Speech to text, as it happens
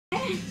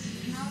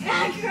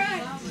Ah,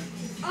 God.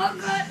 Oh,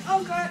 God.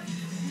 Oh, God.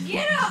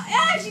 Get up.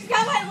 Ah, she's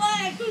got my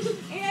leg.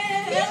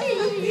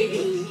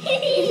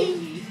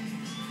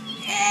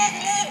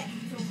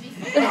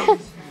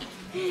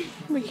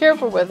 Be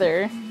careful with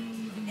her.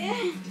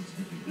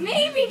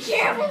 Me, be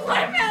careful.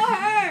 What about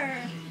her?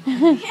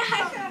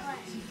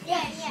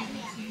 Yeah.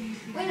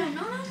 Wait,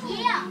 no.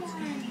 Yeah.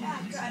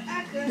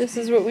 This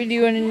is what we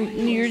do on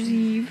New Year's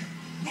Eve.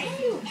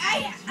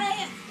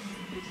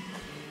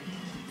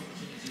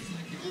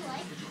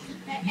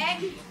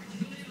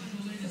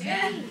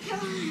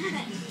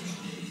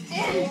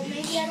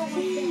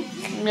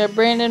 We got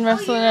Brandon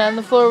wrestling on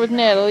the floor with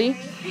Natalie.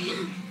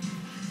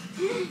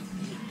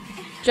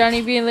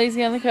 Johnny being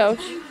lazy on the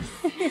couch.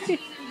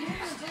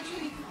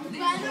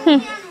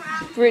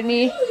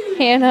 Brittany,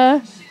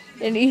 Hannah,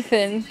 and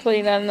Ethan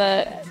playing on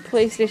the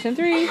PlayStation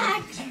 3.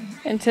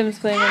 And Tim's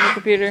playing on the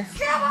computer.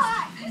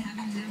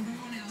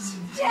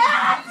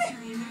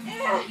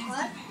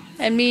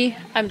 And me,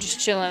 I'm just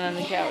chilling on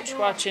the couch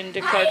watching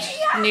Descartes'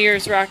 New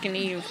Year's Rockin'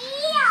 Eve.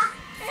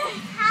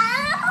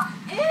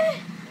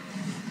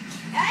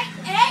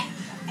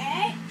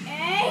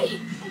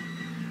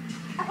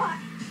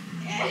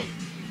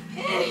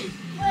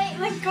 Wait,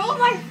 let go of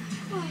my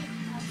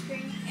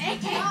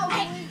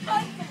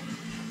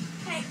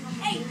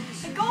Hey,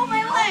 let go of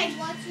my leg.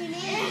 What's your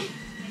name?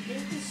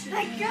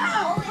 Let go.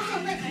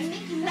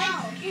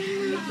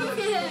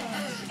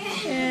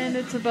 And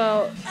it's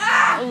about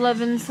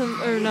 11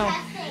 or no.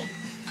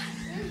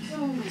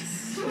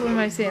 What am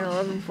I saying?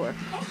 11:04.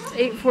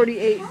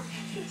 8:48.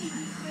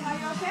 Are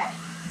you okay?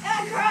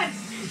 Ah, crud.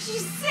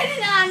 She's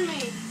sitting on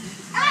me.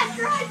 Ah,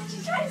 crud.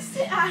 She's trying to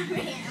sit on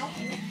me.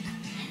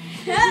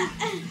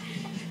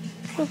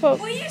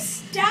 Will you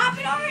stop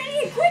it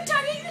already? Quit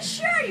tugging the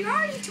shirt. You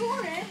already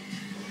tore it.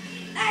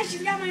 Ah,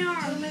 she's got my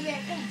arm.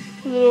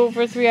 A little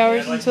over 3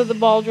 hours until the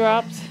ball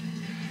drops.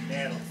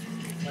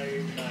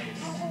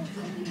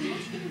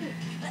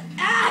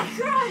 Ah,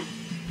 crud.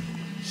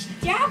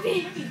 Stop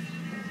it.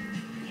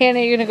 Hannah,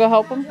 you gonna go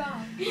help him?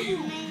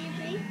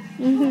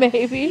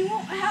 Maybe. You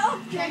won't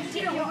help.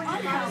 You'll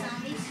unhelp.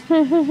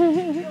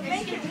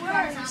 Make it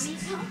worse.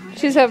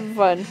 She's having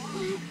fun.